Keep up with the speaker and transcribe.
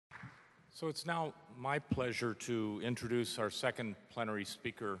So it's now my pleasure to introduce our second plenary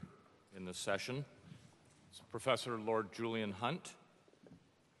speaker in this session. It's Professor Lord Julian Hunt.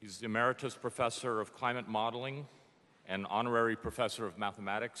 He's the Emeritus Professor of Climate Modeling and Honorary Professor of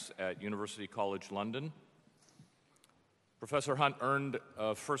Mathematics at University College London. Professor Hunt earned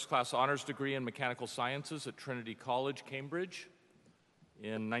a first-class honors degree in mechanical sciences at Trinity College, Cambridge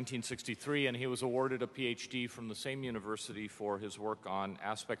in 1963, and he was awarded a PhD from the same university for his work on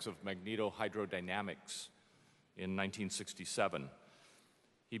aspects of magnetohydrodynamics in 1967.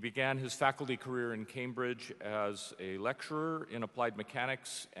 He began his faculty career in Cambridge as a lecturer in applied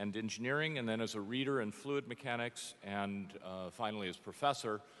mechanics and engineering, and then as a reader in fluid mechanics, and finally as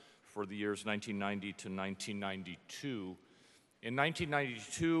professor for the years 1990 to 1992. In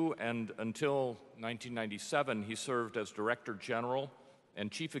 1992 and until 1997, he served as Director General and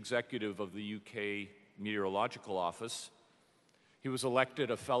Chief Executive of the UK Meteorological Office. He was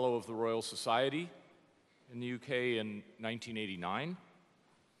elected a Fellow of the Royal Society in the UK in 1989.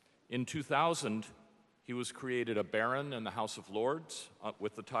 In 2000, he was created a Baron in the House of Lords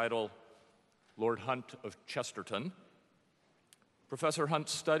with the title Lord Hunt of Chesterton. Professor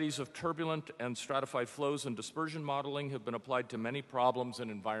Hunt's studies of turbulent and stratified flows and dispersion modeling have been applied to many problems in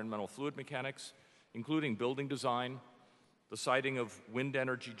environmental fluid mechanics, including building design, the siting of wind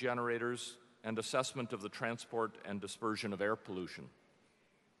energy generators, and assessment of the transport and dispersion of air pollution.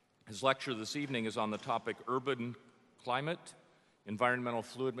 His lecture this evening is on the topic Urban Climate, Environmental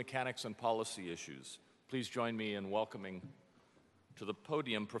Fluid Mechanics, and Policy Issues. Please join me in welcoming to the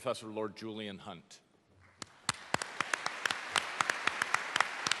podium Professor Lord Julian Hunt.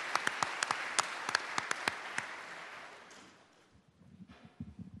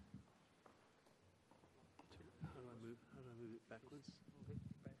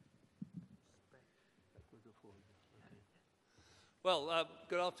 Well,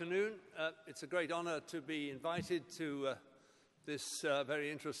 good afternoon. It's a great honor to be invited to this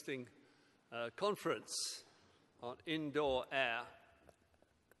very interesting conference on indoor air.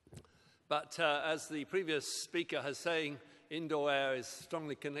 But as the previous speaker has saying, indoor air is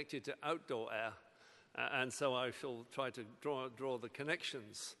strongly connected to outdoor air, and so I shall try to draw the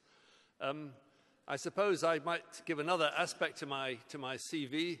connections. I suppose I might give another aspect to my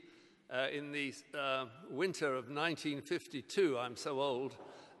CV. In the winter of 1952, I'm so old,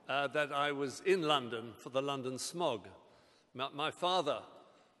 that I was in London for the London smog. My father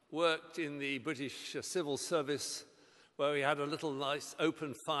worked in the British Civil Service, where we had a little nice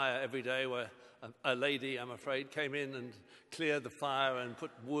open fire every day, where a lady, I'm afraid, came in and cleared the fire and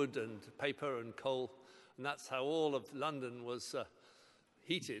put wood and paper and coal, and that's how all of London was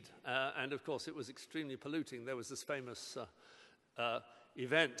heated. And of course, it was extremely polluting. There was this famous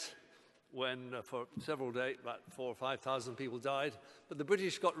event when for several days, about 4,000 or 5,000 people died. But the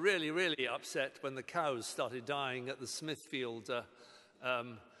British got really, really upset when the cows started dying at the Smithfield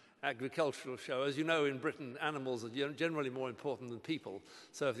agricultural show. As you know, in Britain, animals are generally more important than people.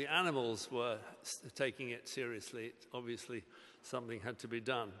 So if the animals were taking it seriously, obviously something had to be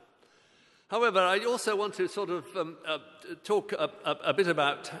done. However, I also want to sort of talk a bit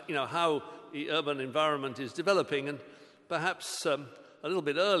about, how the urban environment is developing, and perhaps a little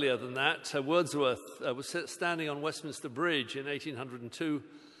bit earlier than that, Wordsworth was standing on Westminster Bridge in 1802,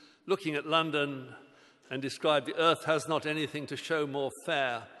 looking at London, and described, "The earth has not anything to show more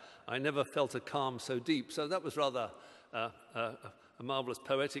fair. I never felt a calm so deep." So that was rather a marvelous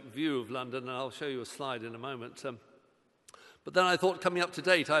poetic view of London, and I'll show you a slide in a moment. But then I thought, coming up to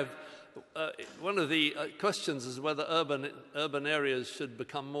date, one of the questions is whether urban areas should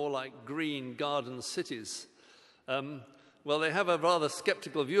become more like green garden cities. Well, they have a rather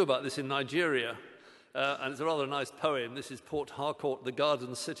skeptical view about this in Nigeria, and it's a rather nice poem. This is Port Harcourt, the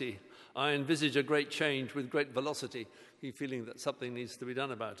Garden City. I envisage a great change with great velocity. He's feeling that something needs to be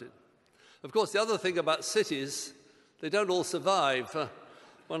done about it. Of course, the other thing about cities, they don't all survive.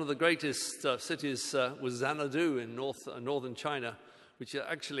 One of the greatest cities was Xanadu in northern China, which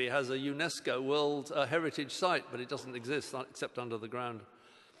actually has a UNESCO World Heritage Site, but it doesn't exist except under the ground.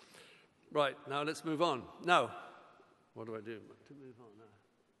 Right, now let's move on. Now, what do I do to move on now?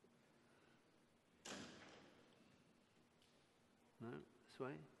 No, this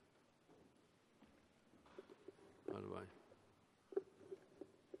way? How do I?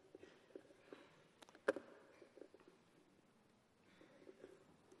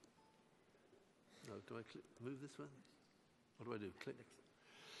 No, do I move this way? What do I do? Click.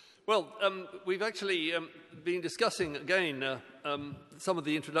 Well, we've actually been discussing again some of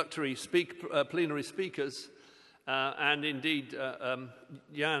the introductory plenary speakers. And indeed,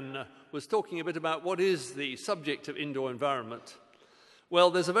 Jan was talking a bit about what is the subject of indoor environment. Well,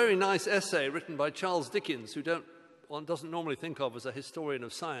 there's a very nice essay written by Charles Dickens, who one doesn't normally think of as a historian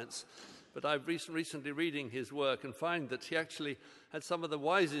of science, but I've recently reading his work and find that he actually had some of the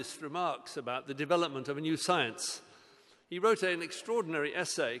wisest remarks about the development of a new science. He wrote an extraordinary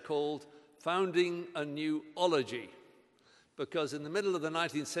essay called Founding a New Ology, because in the middle of the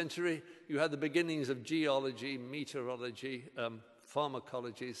 19th century, you had the beginnings of geology, meteorology,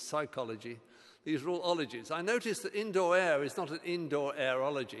 pharmacology, psychology. These are all ologies. I noticed that indoor air is not an indoor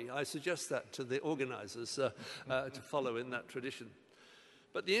aerology. I suggest that to the organizers to follow in that tradition.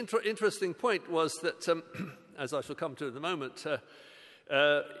 But the interesting point was that, as I shall come to in a moment,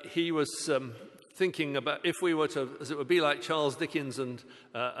 he was thinking about if we were to, as it would be like Charles Dickens and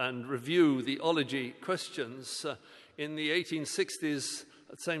review the ology questions, in the 1860s,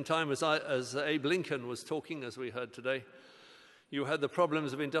 at the same time as Abe Lincoln was talking, as we heard today, you had the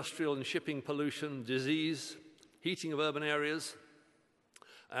problems of industrial and shipping pollution, disease, heating of urban areas,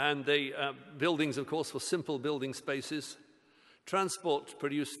 and the buildings, of course, were simple building spaces. Transport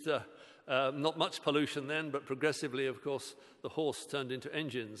produced not much pollution then, but progressively, of course, the horse turned into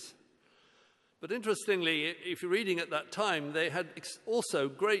engines. But interestingly, if you're reading at that time, they had also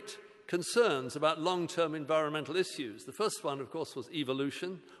great concerns about long-term environmental issues. The first one, of course, was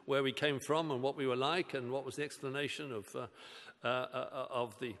evolution, where we came from and what we were like, and what was the explanation of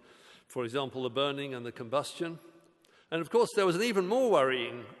the, for example, the burning and the combustion. And of course, there was an even more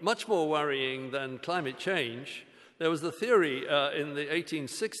worrying, much more worrying than climate change. There was the theory in the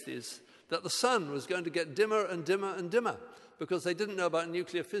 1860s that the sun was going to get dimmer and dimmer and dimmer, because they didn't know about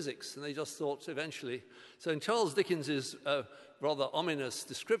nuclear physics, and they just thought eventually. So in Charles Dickens's rather ominous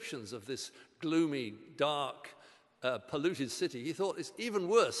descriptions of this gloomy, dark, polluted city, he thought it's even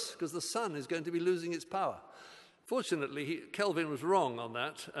worse because the sun is going to be losing its power. Fortunately, Kelvin was wrong on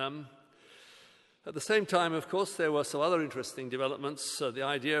that. At the same time, of course, there were some other interesting developments. The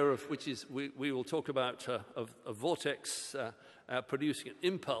idea of which is we will talk about of a vortex producing an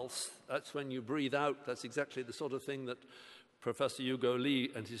impulse. That's when you breathe out. That's exactly the sort of thing that Professor Hugo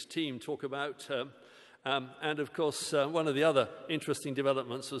Lee and his team talk about. And of course, one of the other interesting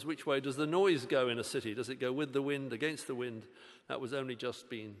developments was which way does the noise go in a city? Does it go with the wind, against the wind? That was only just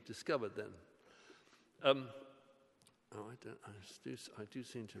being discovered then. I do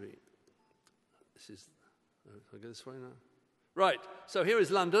seem to be. I go this way now. Right. So here is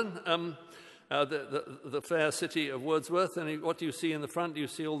London, the fair city of Wordsworth. And what do you see in the front? You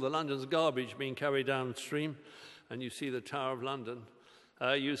see all the London's garbage being carried downstream, and you see the Tower of London.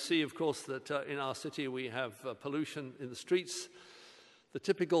 You see, of course, that in our city we have pollution in the streets. The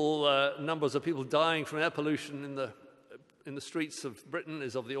typical numbers of people dying from air pollution in the streets of Britain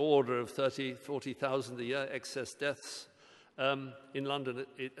is of the order of 40,000 a year, excess deaths. In London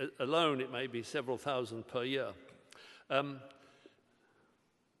alone, it may be several thousand per year. Oh,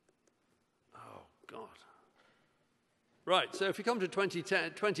 God. Right, so if you come to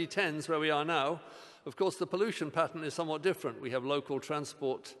 2010s, where we are now, of course, the pollution pattern is somewhat different. We have local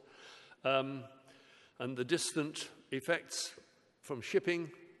transport and the distant effects from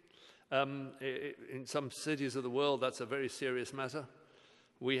shipping. In some cities of the world, that's a very serious matter.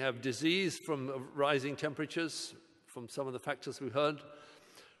 We have disease from rising temperatures, from some of the factors we heard.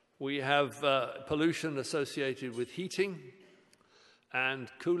 We have pollution associated with heating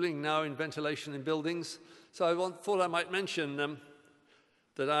and cooling now in ventilation in buildings. So I thought I might mention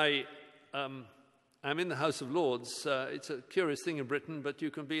that I am in the House of Lords. It's a curious thing in Britain, but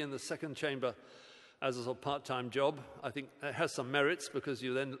you can be in the second chamber as a part-time job. I think it has some merits because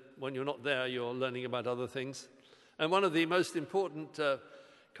you then, when you're not there, you're learning about other things. And one of the most important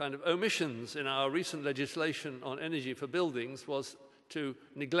kind of omissions in our recent legislation on energy for buildings was to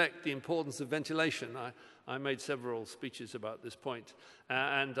neglect the importance of ventilation. I made several speeches about this point,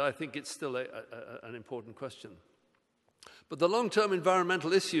 and I think it's still an important question. But the long-term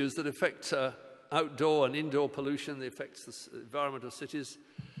environmental issues that affect outdoor and indoor pollution, that affects the environment of cities,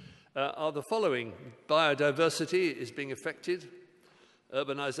 are the following. Biodiversity is being affected,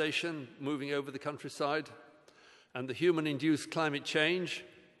 urbanization moving over the countryside, and the human-induced climate change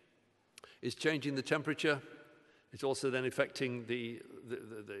is changing the temperature. It's also then affecting the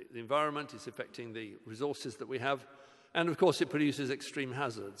environment, it's affecting the resources that we have, and of course it produces extreme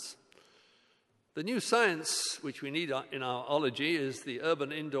hazards. The new science which we need in our ology is the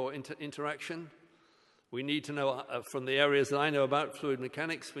urban-indoor interaction. We need to know, from the areas that I know about, fluid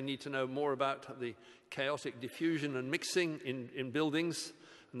mechanics, we need to know more about the chaotic diffusion and mixing in buildings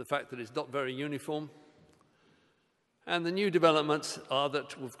and the fact that it's not very uniform. And the new developments are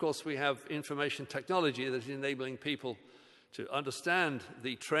that, of course, we have information technology that is enabling people to understand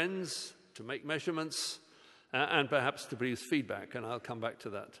the trends, to make measurements, and perhaps to produce feedback, and I'll come back to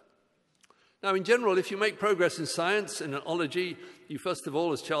that. Now, in general, if you make progress in science, in ology, you first of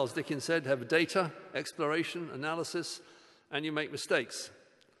all, as Charles Dickens said, have data, exploration, analysis, and you make mistakes.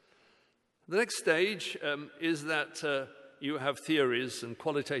 The next stage is that you have theories and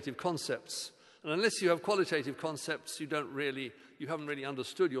qualitative concepts. And unless you have qualitative concepts, you haven't really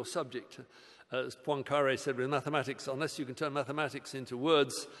understood your subject. As Poincaré said with mathematics, unless you can turn mathematics into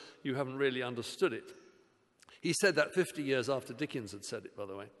words, you haven't really understood it. He said that 50 years after Dickens had said it, by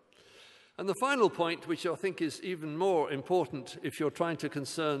the way. And the final point, which I think is even more important if you're trying to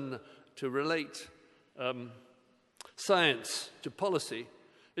relate science to policy,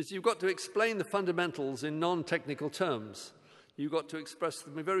 is you've got to explain the fundamentals in non-technical terms. You've got to express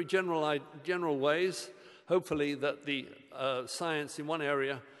them in very general ways, hopefully that the science in one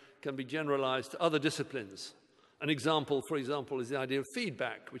area can be generalized to other disciplines. An example, for example, is the idea of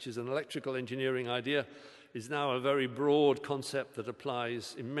feedback, which is an electrical engineering idea, is now a very broad concept that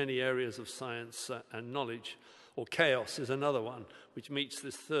applies in many areas of science and knowledge. Or chaos is another one, which meets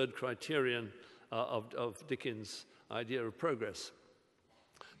this third criterion of Dickens' idea of progress.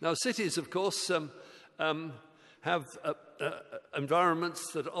 Now, cities, of course, have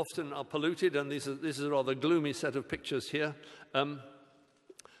environments that often are polluted, and this is a rather gloomy set of pictures here. But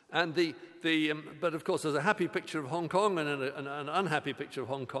of course, there's a happy picture of Hong Kong and an unhappy picture of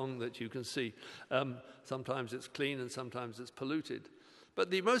Hong Kong that you can see. Sometimes it's clean and sometimes it's polluted. But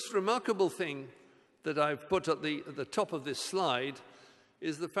the most remarkable thing that I've put at the top of this slide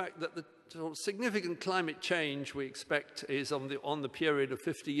is the fact that the sort of significant climate change we expect is on the period of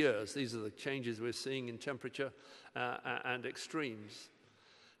 50 years. These are the changes we're seeing in temperature and extremes.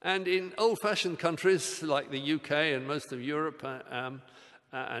 And in old-fashioned countries like the UK and most of Europe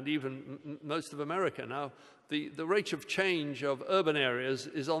and even most of America now, the rate of change of urban areas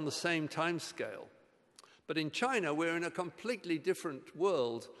is on the same time scale. But in China, we're in a completely different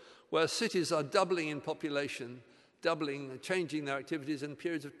world where cities are doubling in population, changing their activities in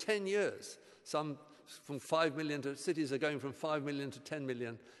periods of 10 years. Some from 5 million cities are going from 5 million to 10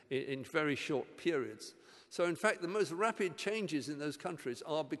 million in very short periods. So in fact, the most rapid changes in those countries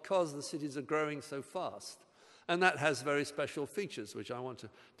are because the cities are growing so fast. And that has very special features, which I want to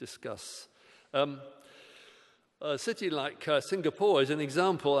discuss. A city like Singapore is an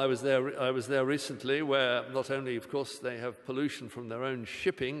example. I was there recently, where not only, of course, they have pollution from their own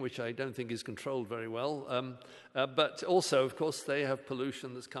shipping, which I don't think is controlled very well, but also, of course, they have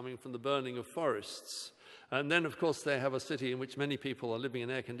pollution that's coming from the burning of forests. And then, of course, they have a city in which many people are living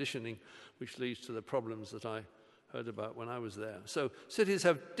in air conditioning, which leads to the problems that I heard about when I was there. So cities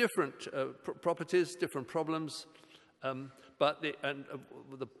have different properties, different problems, but the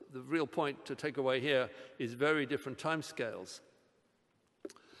real point to take away here is very different timescales.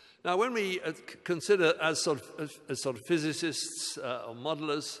 Now, when we consider as sort of physicists or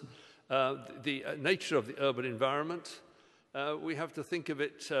modelers the nature of the urban environment, we have to think of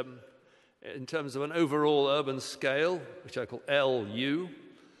it in terms of an overall urban scale, which I call LU,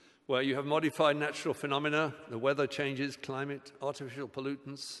 where you have modified natural phenomena, the weather changes, climate, artificial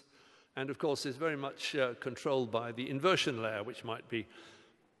pollutants, and of course is very much controlled by the inversion layer, which might be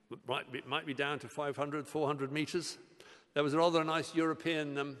down to 500, 400 meters. There was a rather nice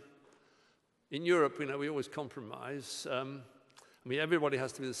European, in Europe, we always compromise. Everybody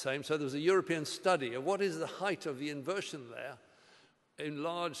has to be the same. So there was a European study of what is the height of the inversion layer in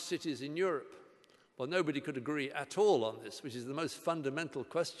large cities in Europe. Well, nobody could agree at all on this, which is the most fundamental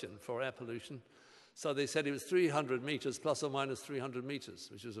question for air pollution. So they said it was 300 meters, plus or minus 300 meters,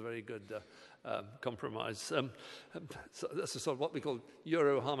 which was a very good compromise. So that's a sort of what we call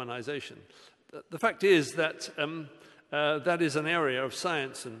Euro harmonization. The fact is that that is an area of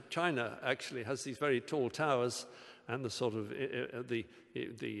science, and China actually has these very tall towers, and the sort of the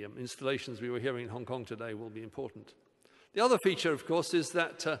installations we were hearing in Hong Kong today will be important. The other feature, of course, is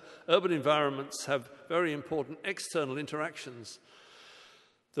that urban environments have very important external interactions.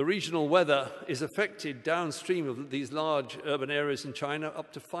 The regional weather is affected downstream of these large urban areas in China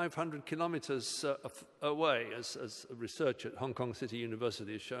up to 500 kilometers away, as research at Hong Kong City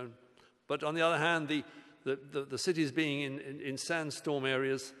University has shown. But on the other hand, the cities being in sandstorm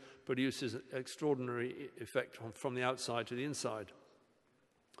areas produces an extraordinary effect from the outside to the inside.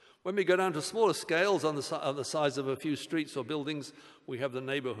 When we go down to smaller scales on the size of a few streets or buildings, we have the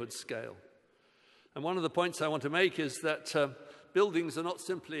neighborhood scale. And one of the points I want to make is that buildings are not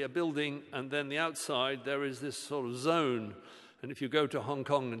simply a building and then the outside. There is this sort of zone. And if you go to Hong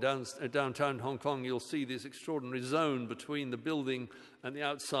Kong and downtown Hong Kong, you'll see this extraordinary zone between the building and the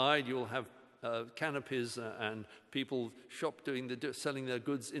outside. You'll have canopies and people selling their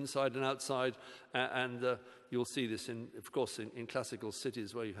goods inside and outside. You'll see this, of course, in classical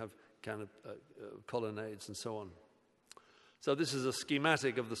cities where you have colonnades and so on. So this is a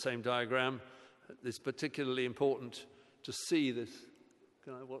schematic of the same diagram. It's particularly important to see this.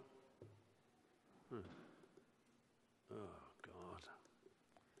 Can I what? Oh, God.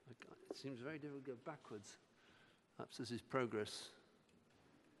 It seems very difficult to go backwards. Perhaps this is progress.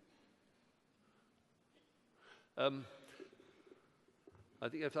 I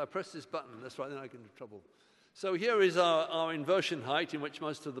think if I press this button, that's right, then I get into trouble. So here is our inversion height in which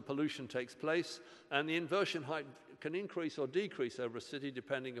most of the pollution takes place. And the inversion height can increase or decrease over a city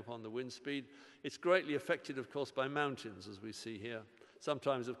depending upon the wind speed. It's greatly affected, of course, by mountains, as we see here.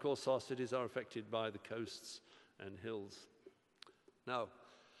 Sometimes, of course, our cities are affected by the coasts and hills. Now,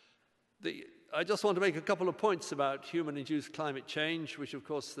 I just want to make a couple of points about human-induced climate change, which, of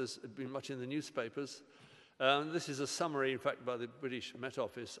course, there's been much in the newspapers. This is a summary, in fact, by the British Met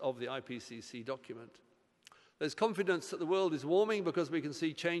Office of the IPCC document. There's confidence that the world is warming because we can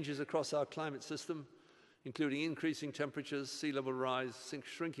see changes across our climate system, including increasing temperatures, sea level rise,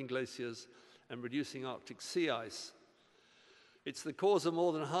 shrinking glaciers, and reducing Arctic sea ice. It's the cause of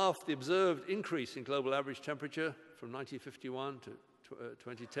more than half the observed increase in global average temperature from 1951 to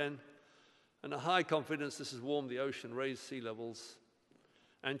 2010, and a high confidence this has warmed the ocean, raised sea levels,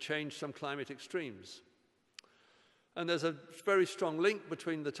 and changed some climate extremes. And there's a very strong link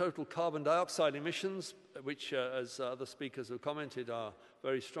between the total carbon dioxide emissions, which, as other speakers have commented, are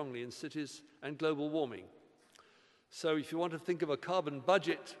very strongly in cities, and global warming. So if you want to think of a carbon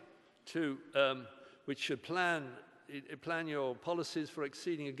budget which should plan your policies for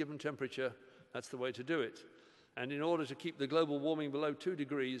exceeding a given temperature, that's the way to do it. And in order to keep the global warming below 2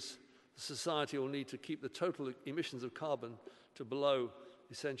 degrees, the society will need to keep the total emissions of carbon to below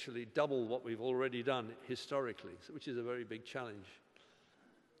essentially double what we've already done historically, which is a very big challenge.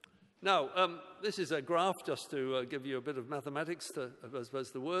 Now, this is a graph just to give you a bit of mathematics as well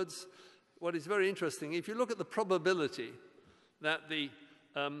as the words. What is very interesting, if you look at the probability that the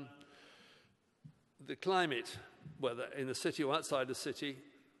climate, whether in the city or outside the city,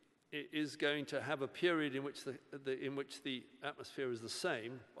 is going to have a period in which the atmosphere is the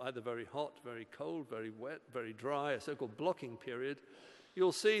same, either very hot, very cold, very wet, very dry, a so-called blocking period,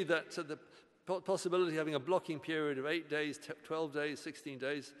 you'll see that the possibility of having a blocking period of 8 days, 12 days, 16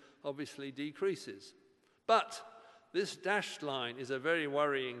 days obviously decreases. But this dashed line is a very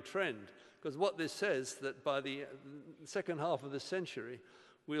worrying trend, because what this says that by the second half of the century,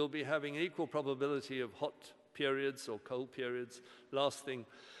 we'll be having an equal probability of hot periods or cold periods lasting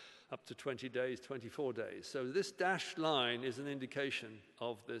up to 20 days, 24 days. So this dashed line is an indication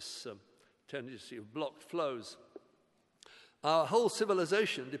of this tendency of blocked flows. Our whole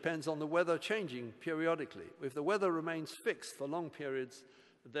civilization depends on the weather changing periodically. If the weather remains fixed for long periods,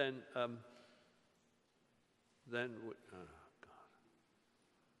 then oh God.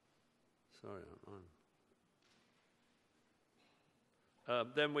 Sorry,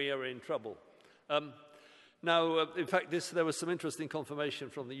 then we are in trouble. Now, in fact, there was some interesting confirmation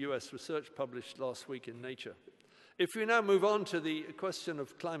from the US research published last week in Nature. If we now move on to the question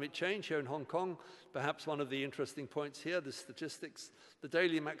of climate change here in Hong Kong, perhaps one of the interesting points here, the statistics, the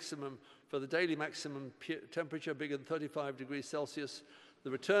daily maximum temperature bigger than 35 degrees Celsius,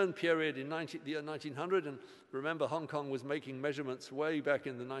 the return period in the year 1900, and remember Hong Kong was making measurements way back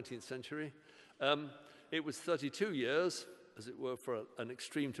in the 19th century, it was 32 years, as it were, for an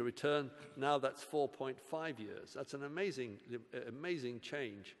extreme to return. Now that's 4.5 years. That's an amazing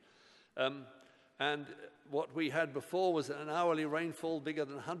change. And what we had before was an hourly rainfall bigger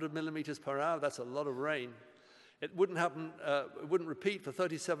than 100 millimeters per hour. That's a lot of rain. It wouldn't happen, it wouldn't repeat for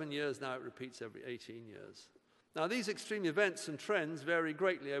 37 years. Now it repeats every 18 years. Now these extreme events and trends vary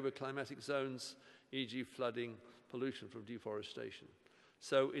greatly over climatic zones, e.g. flooding, pollution from deforestation.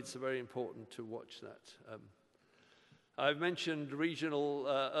 So it's very important to watch that. I've mentioned regional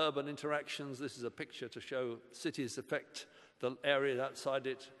urban interactions. This is a picture to show cities affect the area outside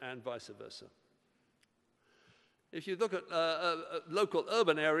it and vice versa. If you look at local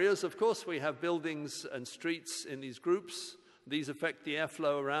urban areas, of course, we have buildings and streets in these groups. These affect the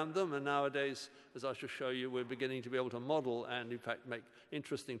airflow around them, and nowadays, as I shall show you, we're beginning to be able to model and, in fact, make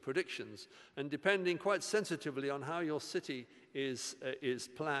interesting predictions. And depending quite sensitively on how your city is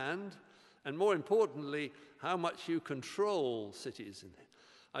planned, and more importantly, how much you control cities.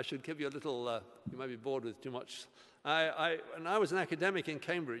 I should give you a little, you might be bored with too much. When I was an academic in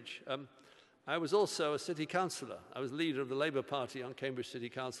Cambridge, I was also a city councillor. I was leader of the Labour Party on Cambridge City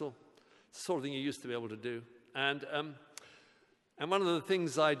Council, sort of thing you used to be able to do. And And one of the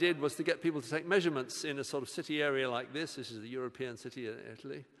things I did was to get people to take measurements in a sort of city area like this. This is the European city in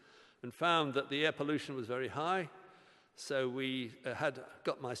Italy, and found that the air pollution was very high. So we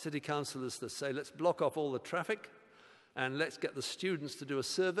got my city councillors to say, let's block off all the traffic and let's get the students to do a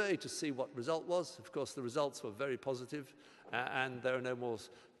survey to see what result was. Of course, the results were very positive, and there are no more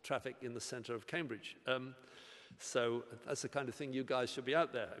traffic in the centre of Cambridge. So that's the kind of thing you guys should be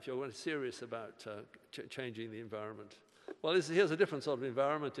out there if you're really serious about changing the environment. Well, here's a different sort of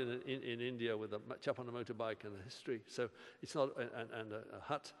environment in India with a chap on a motorbike and a history. So it's not and a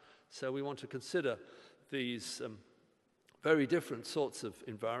hut. So we want to consider these very different sorts of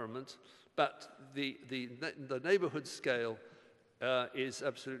environment, but the neighborhood scale is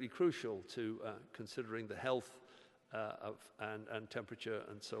absolutely crucial to considering the health and temperature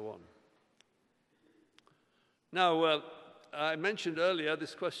and so on. Now, I mentioned earlier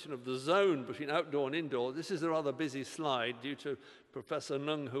this question of the zone between outdoor and indoor. This is a rather busy slide due to Professor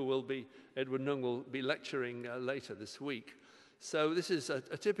Nung, Edward Nung will be lecturing later this week. So this is a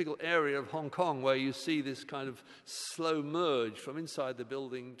typical area of Hong Kong where you see this kind of slow merge from inside the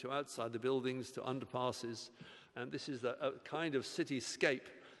building to outside the buildings to underpasses. And this is a kind of cityscape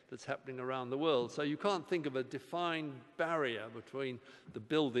that's happening around the world. So you can't think of a defined barrier between the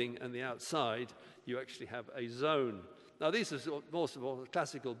building and the outside. You actually have a zone. Now, these are most of all a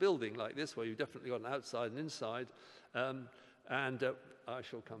classical building like this, where you've definitely got an outside and inside. And I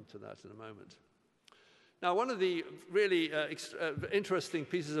shall come to that in a moment. Now, one of the really interesting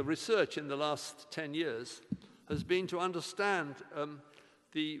pieces of research in the last 10 years has been to understand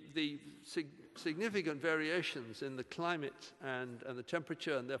the significant variations in the climate and the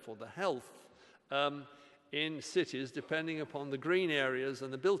temperature and therefore the health in cities depending upon the green areas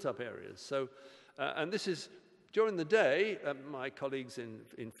and the built-up areas. So, and this is during the day, my colleagues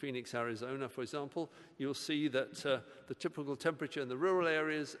in Phoenix, Arizona, for example, you'll see that the typical temperature in the rural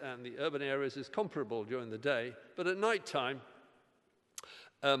areas and the urban areas is comparable during the day. But at night time,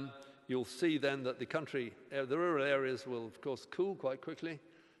 you'll see then that the rural areas will, of course, cool quite quickly.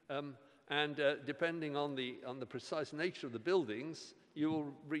 And depending on the precise nature of the buildings,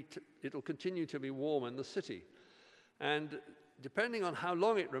 it'll continue to be warm in the city. And depending on how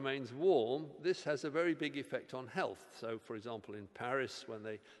long it remains warm, this has a very big effect on health. So, for example, in Paris, when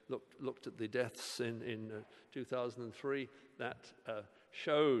they looked at the deaths in 2003, that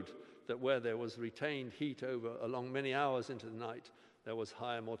showed that where there was retained heat along many hours into the night, there was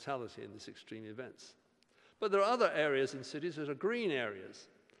higher mortality in these extreme events. But there are other areas in cities that are green areas.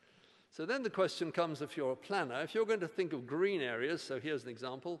 So then the question comes, if you're a planner, if you're going to think of green areas, so here's an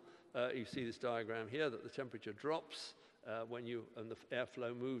example. You see this diagram here, that the temperature drops and the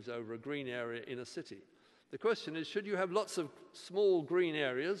airflow moves over a green area in a city. The question is, should you have lots of small green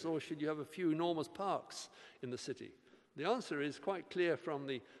areas, or should you have a few enormous parks in the city? The answer is quite clear from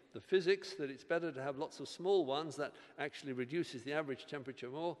the physics, that it's better to have lots of small ones. That actually reduces the average temperature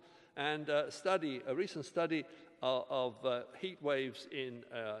more. And a recent study of heat waves in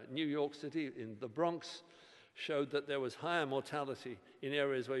New York City, in the Bronx, showed that there was higher mortality in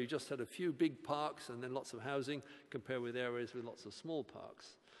areas where you just had a few big parks and then lots of housing, compared with areas with lots of small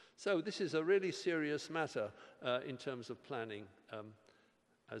parks. So this is a really serious matter in terms of planning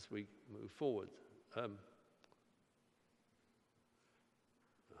as we move forward. Oh, God.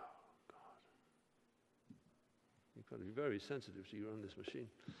 You've got to be very sensitive to you run this machine.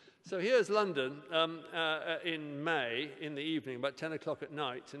 So here's London in May in the evening, about 10 o'clock at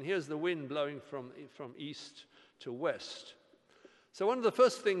night, and here's the wind blowing from east to west. So one of the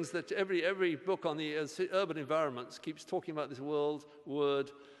first things that every book on the urban environments keeps talking about this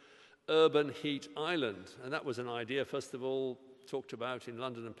word urban heat island, and that was an idea first of all talked about in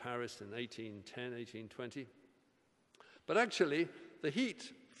London and Paris in 1810, 1820. But actually, the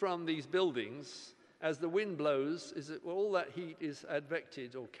heat from these buildings, as the wind blows, all that heat is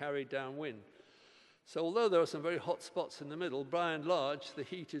advected or carried downwind. So although there are some very hot spots in the middle, by and large, the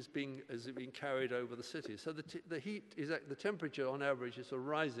heat is being carried over the city. So the temperature on average is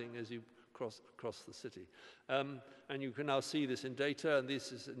rising as you cross the city. And you can now see this in data, and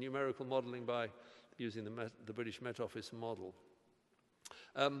this is numerical modeling by using the British Met Office model.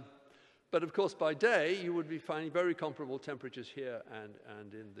 But of course, by day, you would be finding very comparable temperatures here and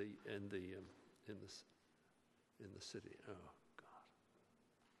in the city. Oh, God.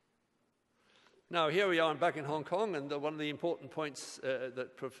 Now, here we are back in Hong Kong, and one of the important points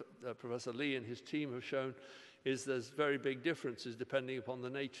that Professor Lee and his team have shown is there's very big differences depending upon the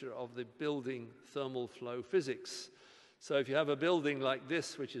nature of the building thermal flow physics. So if you have a building like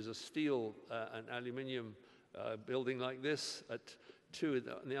this, which is a steel and aluminium building like this, at 2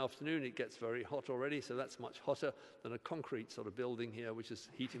 in the afternoon, it gets very hot already, so that's much hotter than a concrete sort of building here, which is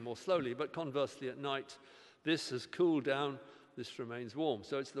heating more slowly. But conversely, at night, this has cooled down, this remains warm.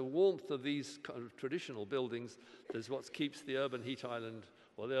 So it's the warmth of these kind of traditional buildings that's what keeps the urban heat island,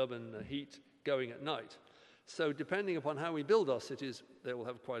 or the urban heat, going at night. So depending upon how we build our cities, they will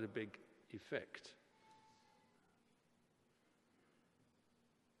have quite a big effect.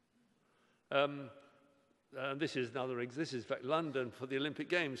 This is in fact London for the Olympic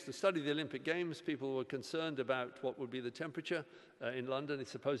Games. To study the Olympic Games, people were concerned about what would be the temperature in London,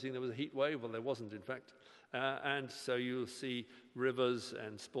 supposing there was a heat wave. Well, there wasn't, in fact. And so you'll see rivers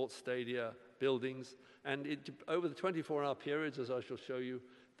and sports stadia, buildings. And over the 24-hour periods, as I shall show you,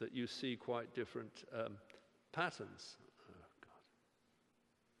 that you see quite different patterns. Oh,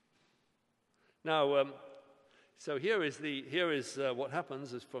 God. Now, so here is what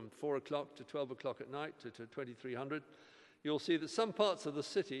happens is from 4 o'clock to 12 o'clock at night to 2300. You'll see that some parts of the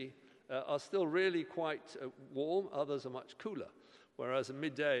city are still really quite warm, others are much cooler. Whereas at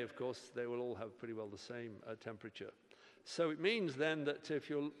midday, of course, they will all have pretty well the same temperature. So it means then that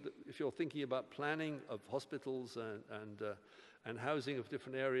if you're thinking about planning of hospitals and housing of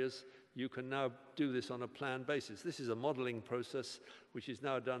different areas, you can now do this on a planned basis. This is a modeling process which is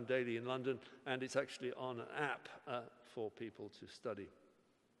now done daily in London, and it's actually on an app for people to study.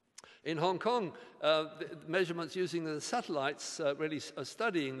 In Hong Kong, the measurements using the satellites really are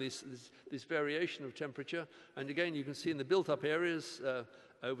studying this variation of temperature. And again, you can see in the built-up areas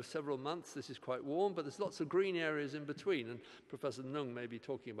over several months, this is quite warm, but there's lots of green areas in between, and Professor Nung may be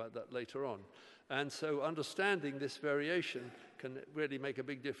talking about that later on. And so understanding this variation can really make a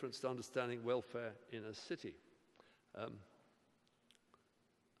big difference to understanding welfare in a city.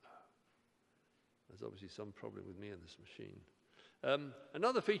 There's obviously some problem with me and this machine.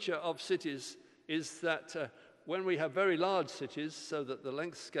 Another feature of cities is that when we have very large cities, so that the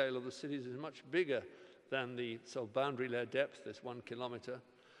length scale of the cities is much bigger than the sort of boundary layer depth, this 1 kilometer,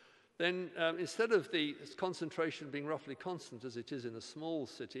 then instead of the concentration being roughly constant as it is in a small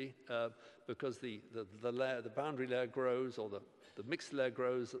city, because the boundary layer grows, or the mixed layer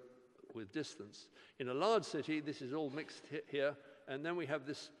grows with distance, in a large city this is all mixed here, and then we have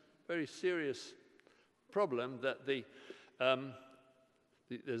this very serious problem that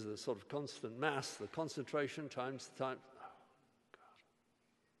there's a sort of constant mass, the concentration times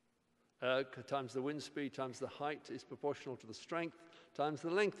times the wind speed times the height is proportional to the strength times the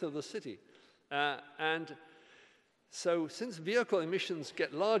length of the city. And so since vehicle emissions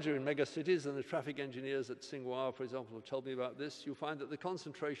get larger in megacities, and the traffic engineers at Tsinghua, for example, have told me about this, you'll find that the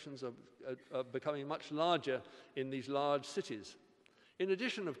concentrations are becoming much larger in these large cities. In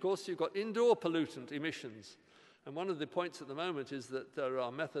addition, of course, you've got indoor pollutant emissions. And one of the points at the moment is that there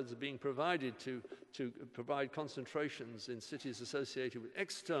are methods being provided to provide concentrations in cities associated with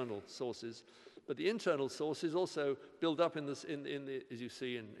external sources, but the internal sources also build up as you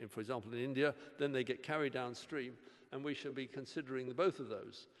see, for example, in India, then they get carried downstream, and we should be considering both of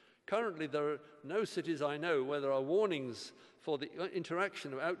those. Currently, there are no cities I know where there are warnings for the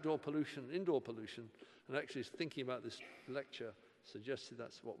interaction of outdoor pollution and indoor pollution, and actually thinking about this lecture suggested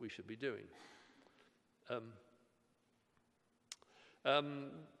that's what we should be doing.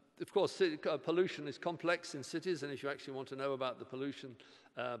 Of course, pollution is complex in cities, and if you actually want to know about the pollution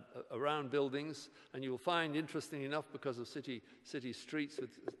around buildings, and you will find, interestingly enough, because of city streets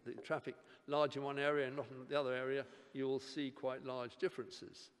with the traffic large in one area and not in the other area, you will see quite large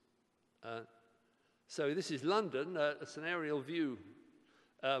differences. So this is London. It's an aerial view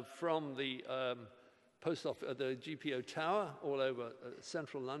from the post office, the GPO Tower, all over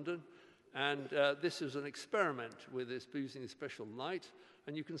central London. And this is an experiment with this, using special light.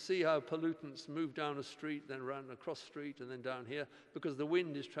 And you can see how pollutants move down a street, then around across street, and then down here, because the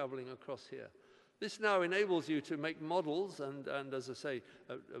wind is traveling across here. This now enables you to make models and as I say,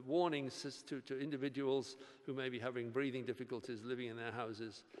 warnings to individuals who may be having breathing difficulties living in their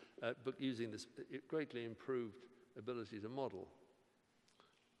houses, but using this greatly improved ability to model.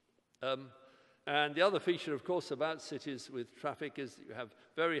 And the other feature, of course, about cities with traffic is that you have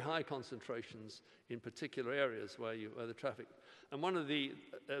very high concentrations in particular areas where the traffic. And one of the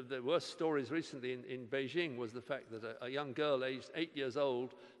worst stories recently in Beijing was the fact that a young girl aged 8 years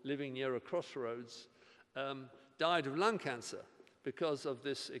old living near a crossroads died of lung cancer because of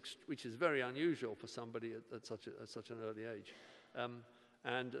this, which is very unusual for somebody at such an early age.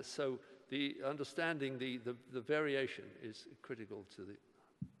 And so the understanding the variation is critical to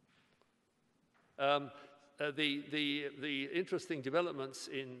the interesting developments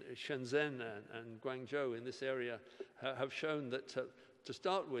in Shenzhen and Guangzhou in this area have shown that to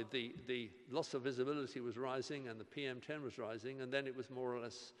start with, the loss of visibility was rising and the PM10 was rising, and then it was more or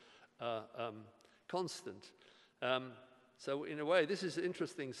less constant. So in a way, this is an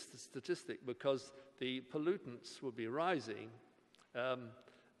interesting statistic because the pollutants would be rising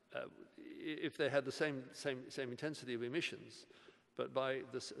if they had the same intensity of emissions, but by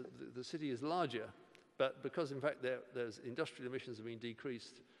the city is larger. But because, in fact, there's industrial emissions have been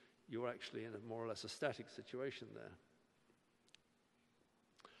decreased, you're actually in a more or less a static situation there.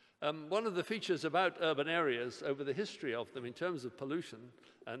 One of the features about urban areas over the history of them in terms of pollution,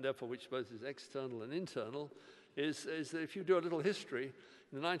 and therefore which both is external and internal, is that if you do a little history,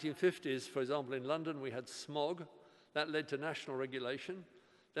 in the 1950s, for example, in London, we had smog. That led to national regulation.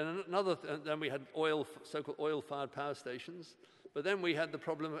 Then we had so-called oil-fired power stations. But then we had the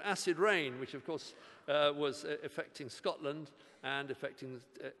problem of acid rain, which of course was affecting Scotland and affecting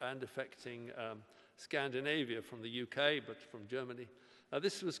Scandinavia from the UK, but from Germany.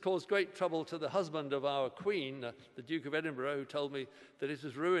 This was caused great trouble to the husband of our Queen, the Duke of Edinburgh, who told me that it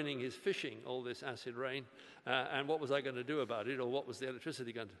was ruining his fishing, all this acid rain, and what was I going to do about it, or what was the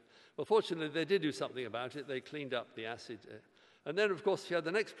electricity going to do? Well, fortunately, they did do something about it. They cleaned up the acid. And then, of course, you had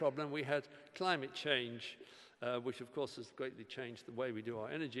the next problem. We had climate change, which, of course, has greatly changed the way we do our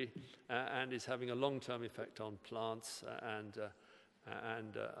energy and is having a long-term effect on plants and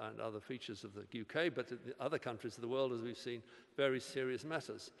other features of the UK, but in other countries of the world, as we've seen, very serious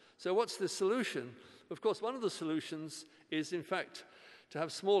matters. So what's the solution? Of course, one of the solutions is, in fact, to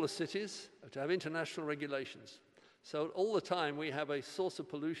have smaller cities, to have international regulations. So all the time we have a source of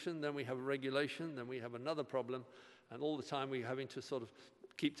pollution, then we have a regulation, then we have another problem, and all the time we're having to sort of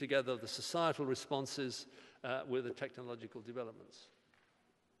keep together the societal responses with the technological developments.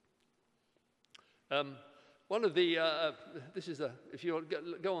 One of the, if you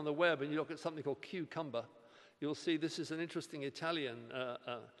go on the web and you look at something called Cucumber, you'll see this is an interesting Italian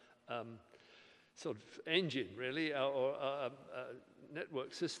sort of engine, really, or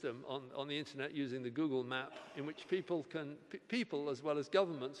network system on the internet using the Google map, in which people as well as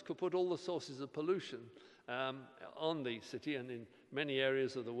governments could put all the sources of pollution on the city and in many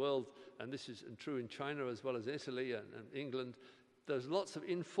areas of the world, and this is true in China as well as Italy and England. There's lots of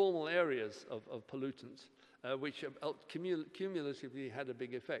informal areas of pollutants which cumulatively had a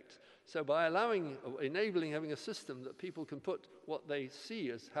big effect. So by enabling having a system that people can put what they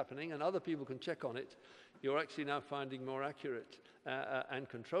see as happening and other people can check on it, you're actually now finding more accurate and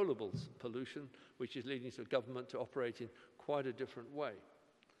controllable pollution, which is leading to government to operate in quite a different way.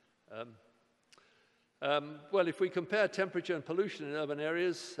 Well, if we compare temperature and pollution in urban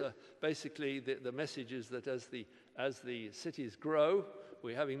areas, basically the message is that as the cities grow,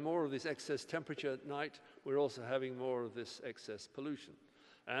 we're having more of this excess temperature at night. We're also having more of this excess pollution.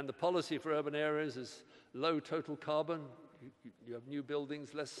 And the policy for urban areas is low total carbon. You have new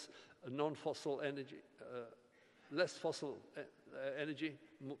buildings, less non-fossil energy, less fossil energy,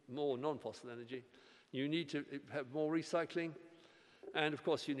 more non-fossil energy. You need to have more recycling. And, of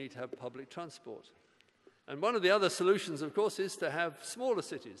course, you need to have public transport. And one of the other solutions, of course, is to have smaller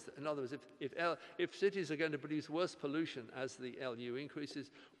cities. In other words, if cities are going to produce worse pollution as the LU increases,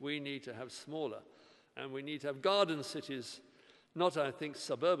 we need to have smaller. And we need to have garden cities, not, I think,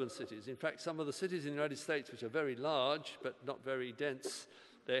 suburban cities. In fact, some of the cities in the United States, which are very large but not very dense,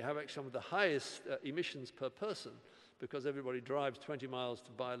 they have actually some of the highest emissions per person because everybody drives 20 miles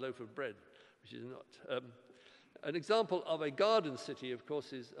to buy a loaf of bread, which is not... An example of a garden city, of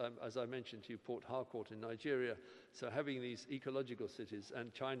course, is, as I mentioned to you, Port Harcourt in Nigeria. So having these ecological cities,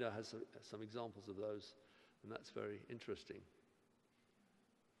 and China has some examples of those, and that's very interesting.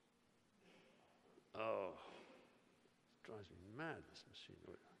 Oh, it drives me mad, this machine.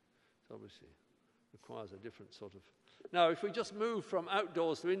 It obviously requires a different sort of... Now, if we just move from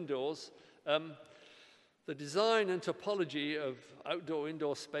outdoors to indoors, the design and topology of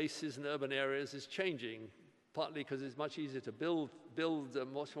outdoor-indoor spaces and urban areas is changing, partly because it's much easier to build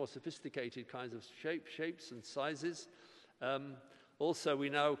much more sophisticated kinds of shapes and sizes. Also, we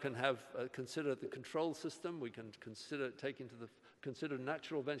now can consider the control system. We can consider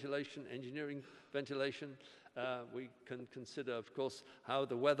natural ventilation, engineering ventilation. We can consider, of course, how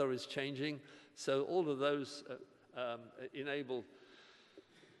the weather is changing. So all of those enable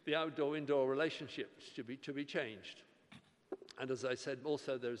the outdoor-indoor relationships to be changed. And as I said,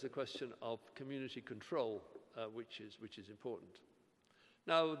 also there's a question of community control, which is important.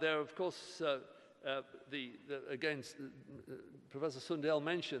 Now, there, of course, again, Professor Sundell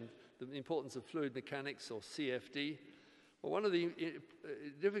mentioned the importance of fluid mechanics, or CFD. Well, one of the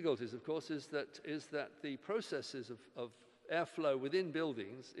difficulties, of course, is that the processes of airflow within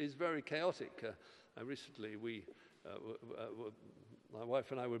buildings is very chaotic. Recently, we My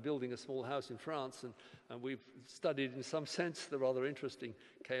wife and I were building a small house in France, and we've studied, in some sense, the rather interesting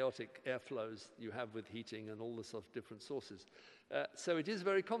chaotic airflows you have with heating and all the sort of different sources. So it is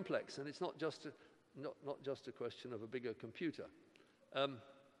very complex, and it's not just a question of a bigger computer.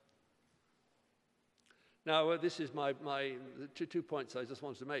 Now, this is my two points I just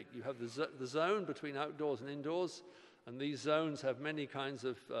wanted to make. You have the zone between outdoors and indoors, and these zones have many kinds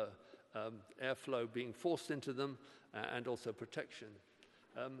of airflow being forced into them, and also protection.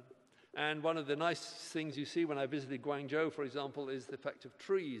 And one of the nice things you see when I visited Guangzhou, for example, is the effect of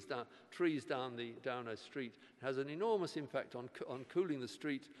trees down a street. It has an enormous impact on cooling the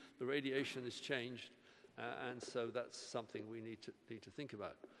street. The radiation is changed, and so that's something we need to think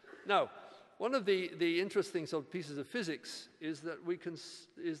about. Now, one of the interesting sort of pieces of physics is that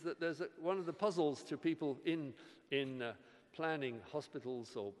there's one of the puzzles to people in planning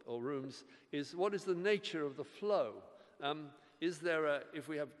hospitals or rooms is what is the nature of the flow? Is there if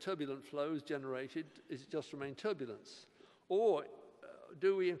we have turbulent flows generated, is it just remain turbulence? Or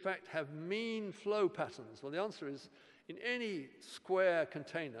do we in fact have mean flow patterns? Well, the answer is in any square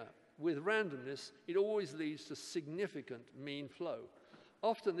container with randomness, it always leads to significant mean flow.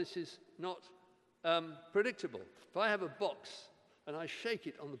 Often this is not predictable. If I have a box and I shake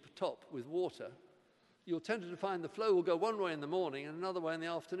it on the top with water, you'll tend to find the flow will go one way in the morning and another way in the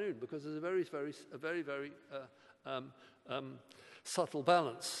afternoon because there's a very subtle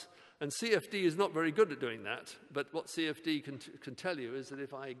balance. And CFD is not very good at doing that, but what CFD can tell you is that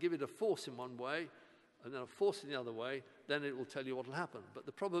if I give it a force in one way and then a force in the other way, then it will tell you what will happen. But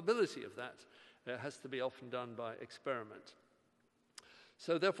the probability of that has to be often done by experiment.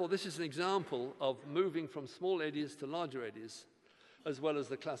 So therefore, this is an example of moving from small eddies to larger eddies, as well as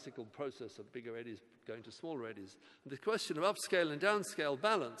the classical process of bigger eddies going to smaller eddies. And the question of upscale and downscale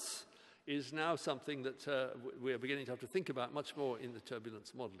balance is now something that we are beginning to have to think about much more in the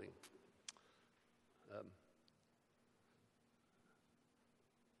turbulence modeling.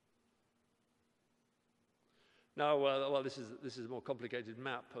 Now, well, this is a more complicated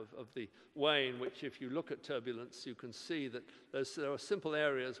map of the way in which, if you look at turbulence, you can see that there are simple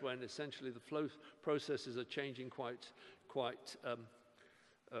areas when essentially the flow processes are changing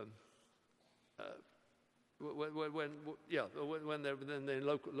when they're in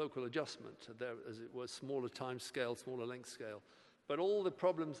local adjustment. There, as it was, smaller time scale, smaller length scale. But all the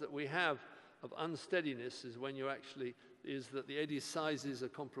problems that we have of unsteadiness is when you actually is that the eddy sizes are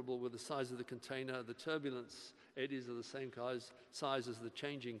comparable with the size of the container. The turbulence eddies are the same size as the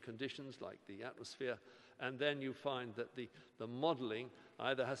changing conditions, like the atmosphere. And then you find that the modeling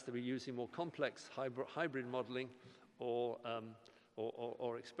either has to be using more complex hybrid modeling or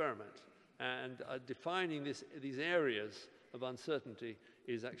experiment. And defining these areas of uncertainty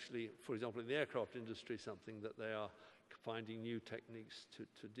is actually, for example, in the aircraft industry, something that they are finding new techniques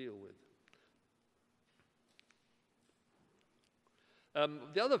to deal with.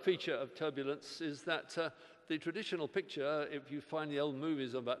 The other feature of turbulence is that the traditional picture, if you find the old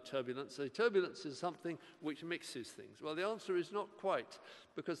movies about turbulence, turbulence is something which mixes things. Well, the answer is not quite,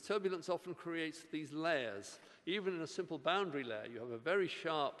 because turbulence often creates these layers. Even in a simple boundary layer, you have a very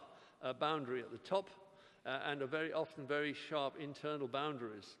sharp boundary at the top and often very sharp internal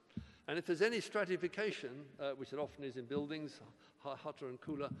boundaries. And if there's any stratification, which it often is in buildings, hotter and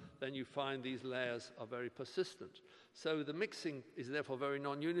cooler, then you find these layers are very persistent. So the mixing is therefore very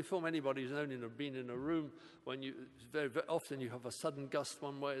non-uniform. Anybody who's been in a room, when very often you have a sudden gust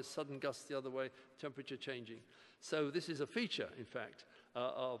one way, a sudden gust the other way, temperature changing. So this is a feature, in fact,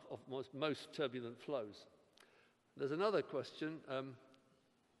 of most turbulent flows. There's another question.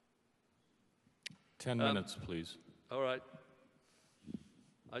 10 minutes, please. All right.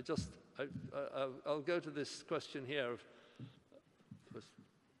 I'll go to this question here.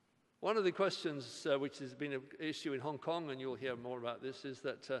 One of the questions which has been an issue in Hong Kong, and you'll hear more about this, is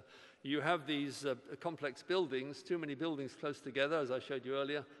that you have these complex buildings, too many buildings close together, as I showed you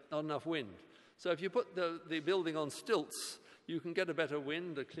earlier, not enough wind. So if you put the building on stilts, you can get a better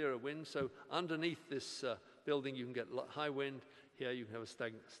wind, a clearer wind. So underneath this building, you can get high wind. Here you can have a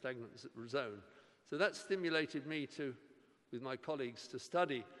stagnant zone. So that stimulated me with my colleagues, to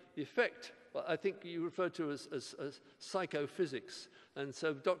study the effect, well, I think you referred to as psychophysics. And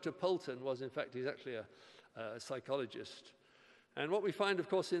so Dr. Poulton was, in fact, he's actually a psychologist. And what we find, of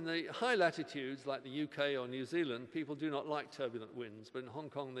course, in the high latitudes, like the UK or New Zealand, people do not like turbulent winds. But in Hong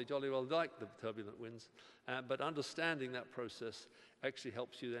Kong, they jolly well like the turbulent winds. But understanding that process actually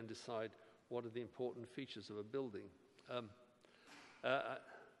helps you then decide what are the important features of a building.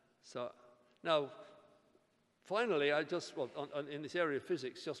 So now, finally, I just, in this area of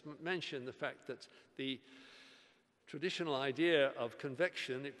physics, just mention the fact that the traditional idea of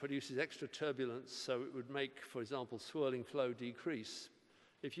convection, it produces extra turbulence, so it would make, for example, swirling flow decrease.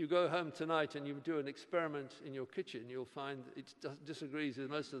 If you go home tonight and you do an experiment in your kitchen, you'll find it disagrees with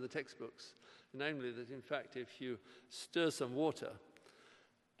most of the textbooks, namely that, in fact, if you stir some water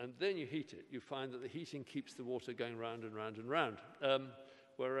and then you heat it, you find that the heating keeps the water going round and round and round,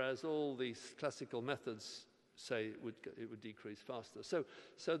 whereas all these classical methods say it would decrease faster.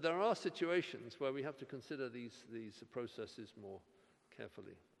 So there are situations where we have to consider these processes more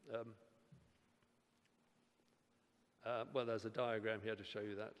carefully. Well, there's a diagram here to show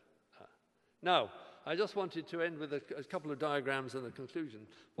you that. Now, I just wanted to end with a couple of diagrams and a conclusion.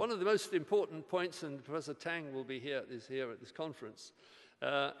 One of the most important points, and Professor Tang will be here at this conference,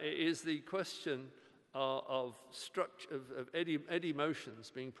 is the question of eddy motions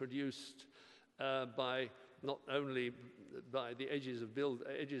being produced by not only by the edges of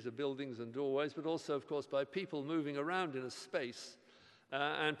buildings and doorways, but also, of course, by people moving around in a space,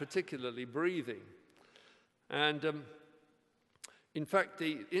 and particularly breathing. And in fact,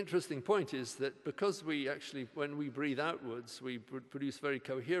 the interesting point is that because when we breathe outwards, we produce very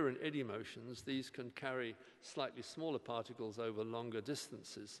coherent eddy motions. These can carry slightly smaller particles over longer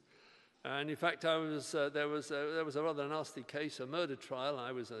distances. And in fact, there was a rather nasty case, a murder trial.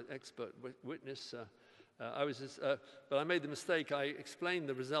 I was an expert witness. But I made the mistake. I explained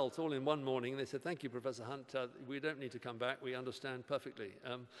the results all in one morning. They said, "Thank you, Professor Hunt. We don't need to come back. We understand perfectly."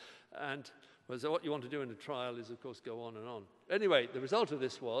 So what you want to do in a trial is, of course, go on and on. Anyway, the result of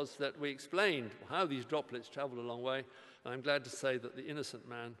this was that we explained how these droplets traveled a long way, and I'm glad to say that the innocent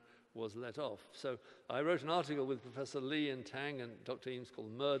man was let off. So I wrote an article with Professor Lee and Tang and Dr. Eames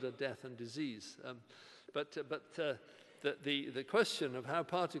called Murder, Death, and Disease. The question of how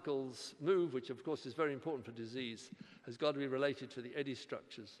particles move, which of course is very important for disease, has got to be related to the eddy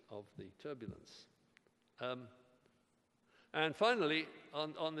structures of the turbulence. And finally,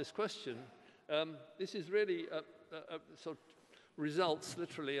 on this question, this is really sort of results,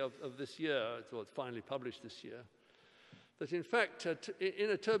 literally, of this year. It's finally published this year. That in fact, in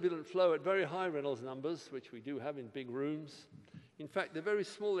a turbulent flow at very high Reynolds numbers, which we do have in big rooms, in fact, the very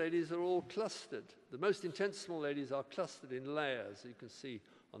small eddies are all clustered. The most intense small eddies are clustered in layers, you can see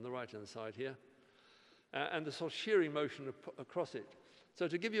on the right-hand side here, and the sort of shearing motion across it. So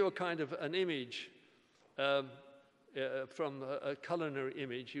to give you a kind of an image, from a culinary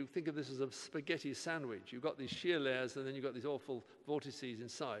image, you think of this as a spaghetti sandwich. You've got these shear layers, and then you've got these awful vortices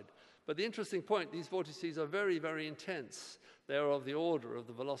inside. But the interesting point, these vortices are very, very intense. They are of the order of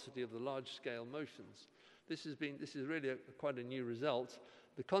the velocity of the large-scale motions. This is really quite a new result.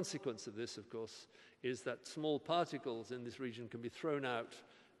 The consequence of this, of course, is that small particles in this region can be thrown out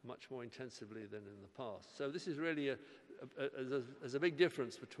much more intensively than in the past. So this is really there's a big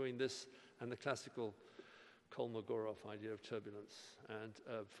difference between this and the classical Kolmogorov idea of turbulence. And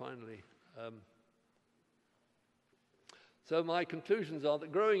finally, so my conclusions are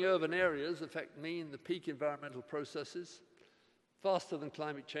that growing urban areas mean the peak environmental processes, faster than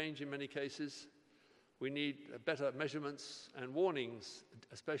climate change in many cases. We need better measurements and warnings,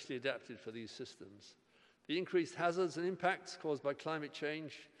 especially adapted for these systems. The increased hazards and impacts caused by climate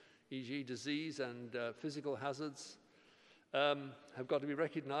change, e.g. disease and physical hazards, have got to be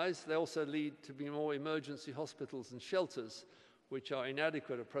recognized. They also lead to be more emergency hospitals and shelters, which are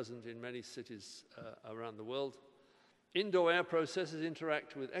inadequate at present in many cities around the world. Indoor air processes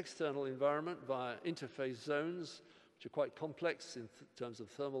interact with external environment via interface zones, which are quite complex in terms of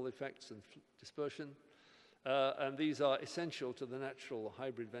thermal effects and dispersion. And these are essential to the natural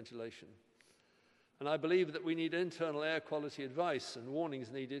hybrid ventilation. And I believe that we need internal air quality advice and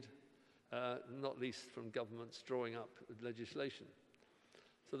warnings needed, not least from governments drawing up legislation.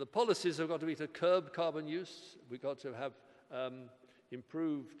 So the policies have got to be to curb carbon use. We've got to have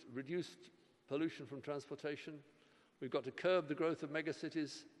reduced pollution from transportation. We've got to curb the growth of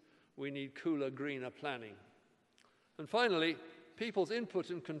megacities. We need cooler, greener planning. And finally, people's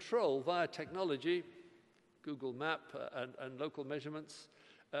input and control via technology, Google Map and local measurements,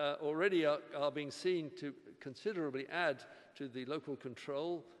 already are being seen to considerably add to the local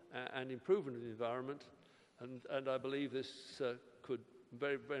control and improvement of the environment. And I believe this could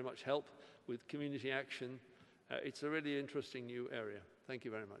very, very much help with community action. It's a really interesting new area. Thank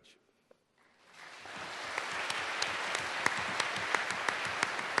you very much.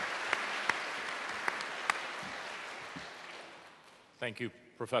 Thank you,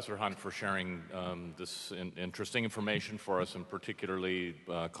 Professor Hunt, for sharing this interesting information for us, and particularly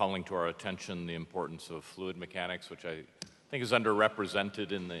calling to our attention the importance of fluid mechanics, which I think is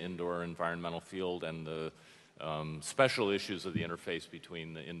underrepresented in the indoor environmental field, and the special issues of the interface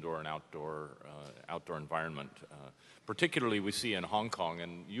between the indoor and outdoor environment. Particularly we see in Hong Kong,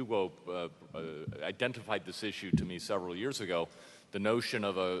 and Hugo identified this issue to me several years ago, the notion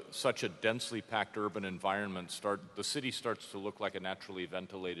of such a densely packed urban environment, the city starts to look like a naturally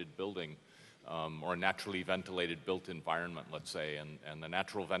ventilated building, or a naturally ventilated built environment, let's say, and the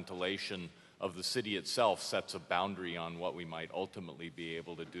natural ventilation of the city itself sets a boundary on what we might ultimately be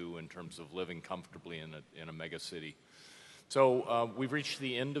able to do in terms of living comfortably in a mega city. So we've reached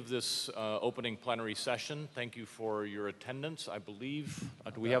the end of this opening plenary session. Thank you for your attendance. I believe,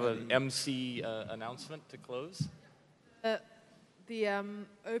 do we have an MC announcement to close? The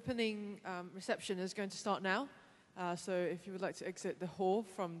opening reception is going to start now. So if you would like to exit the hall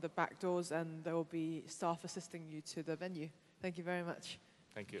from the back doors, and there will be staff assisting you to the venue. Thank you very much.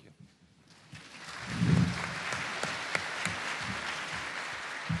 Thank you.